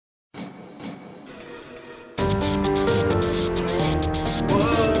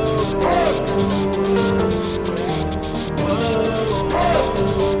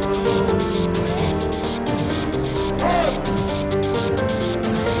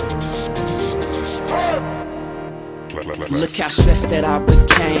Look how stressed that I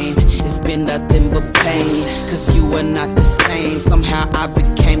became. It's been nothing but pain, cause you were not the same. Somehow I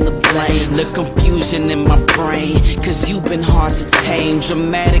became the blame. The confusion in my brain, cause you've been hard to tame.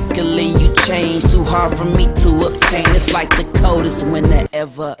 Dramatically you changed, too hard for me to obtain. It's like the coldest winter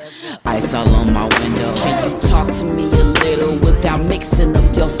ever. Ice all on my window. Can you talk to me a little without mixing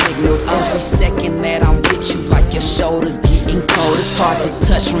up your signals? Every second that I'm with you, like your shoulders getting cold. It's hard to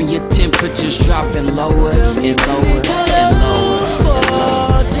touch when your temperature's dropping lower and lower and lower.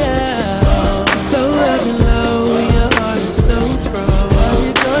 Fall down, lower and lower, your heart is so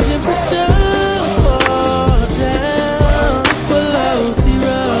frozen. Your temperature fall down below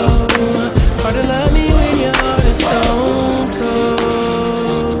zero. Hard to love me when your heart is stone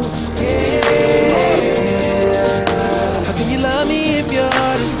cold. Yeah. How can you love me if your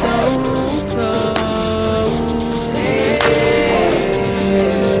heart is stone cold?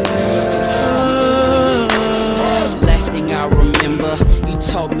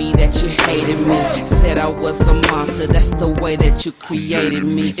 Told me that you hated me, said I was a monster, that's the way that you created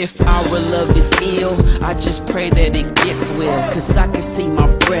me. If our love is ill, I just pray that it gets well, cause I can see my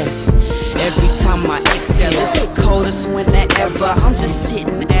breath every time I exhale. It's the coldest winter ever. I'm just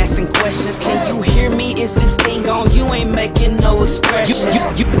sitting asking questions. Can you hear me? Is this thing on? You ain't making no expressions.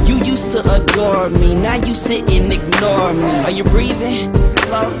 You used to adore me, now you sit and ignore me. Are you breathing?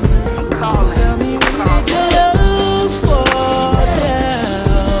 Hello?